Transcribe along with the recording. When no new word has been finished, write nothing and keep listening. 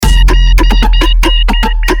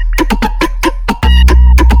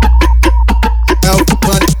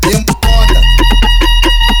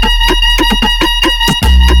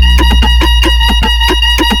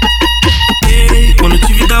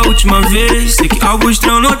sei que algo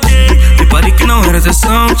estranho notei. Reparei que não era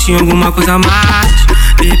atração, tinha alguma coisa a mais.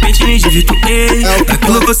 De repente me desvirtuei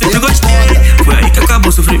daquilo que eu sempre gostei. Foi aí que acabou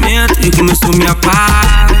o sofrimento e começou minha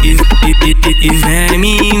paz. E vem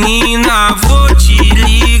menina, vou te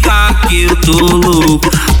ligar que eu tô louco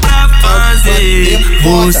pra fazer.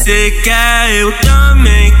 Você quer, eu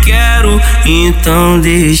também quero, então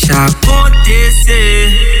deixa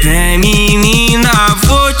acontecer. Vem menina,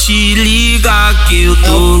 vou te ligar que eu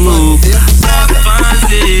tô louco pra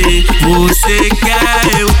fazer. Você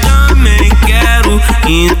quer, eu também quero,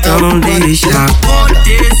 então deixa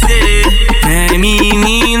acontecer. Vem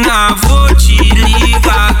menina, vou te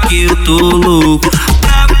ligar que eu tô louco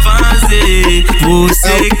pra fazer.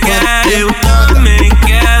 Você quer, eu também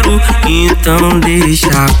quero, então deixa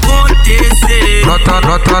acontecer.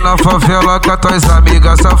 Nota na favela com as tuas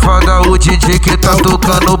amigas safada. O DJ que tá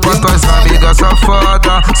tocando pra tuas amigas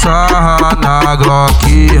safada. Sarra na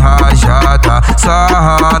Glock rajada,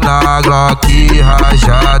 sarra na Glock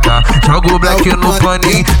rajada. Joga o black no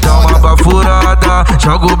paninho, dá uma bafurada.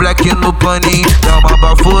 Joga o black no paninho, dá uma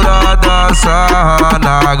bafurada. Sarra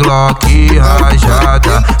na Glock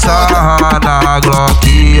rajada, sarra na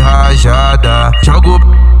Glock rajada. Joga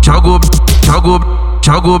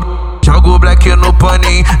o black no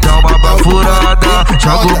paninho, dá uma bafurada.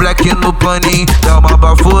 Joga o black no paninho, dá uma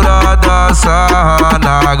bafurada. Sarra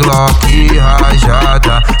na Glock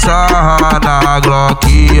rajada, sarra na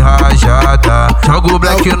Glock rajada. Joga o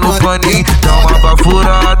black no paninho, dá uma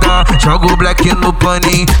bafurada. Joga o black no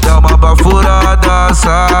paninho, dá uma bafurada.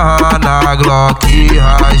 Sarra na Glock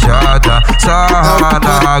rajada, sarra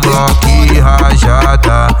na Glock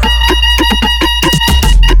rajada.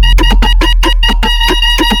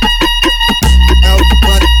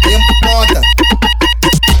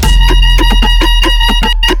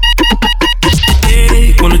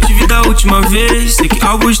 Quando eu te vi da última vez, sei que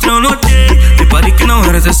algo estranho notei. Reparei que não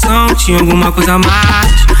era atração, tinha alguma coisa a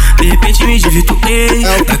mais. De repente me desvirtuei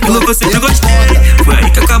daquilo que eu sempre gostei. Foi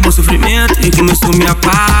aí que acabou o sofrimento e começou minha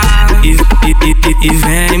paz. E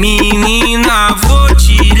vem menina, vou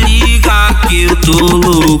te ligar que eu tô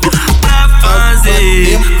louco pra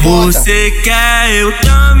fazer. Você quer, eu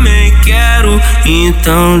também quero,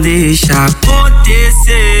 então deixa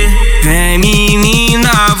acontecer. Vem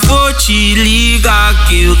menina, vou te ligar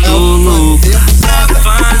que eu tô louco pra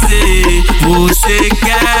fazer. Você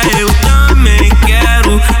quer, eu também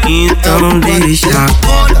quero, então deixa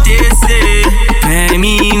acontecer. Vem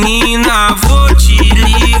menina, vou te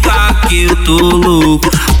ligar que eu tô louco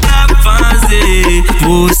pra fazer.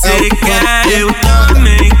 Você quer, eu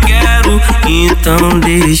também quero, então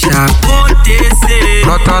deixa acontecer.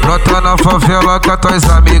 Nota na favela com as tuas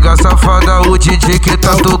amigas safada. O DJ que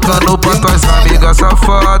tá tocando pra tuas amigas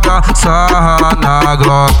safada. Sarra na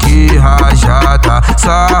Glock rajada,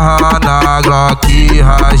 sarra na Glock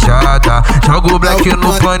rajada. Joga o black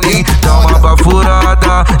no paninho, dá uma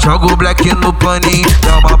bafurada. Joga o black no paninho,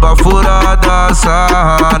 dá uma bafurada.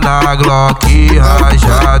 Sarra na Glock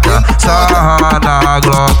rajada, sarra na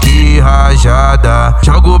Glock rajada.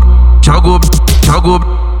 Joga o black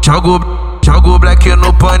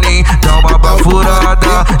no paninho, dá uma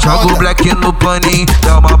bafurada. Joga o black no paninho,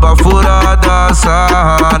 dá uma bafurada.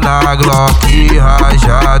 Sarra na Glock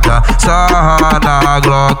rajada, sarra na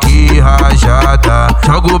Glock rajada.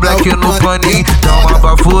 Joga o black no paninho, dá uma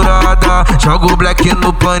bafurada. Joga o black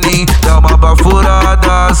no paninho, dá uma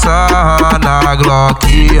bafurada. Sarra na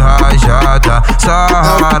Glock rajada,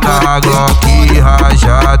 sarra na Glock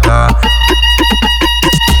rajada.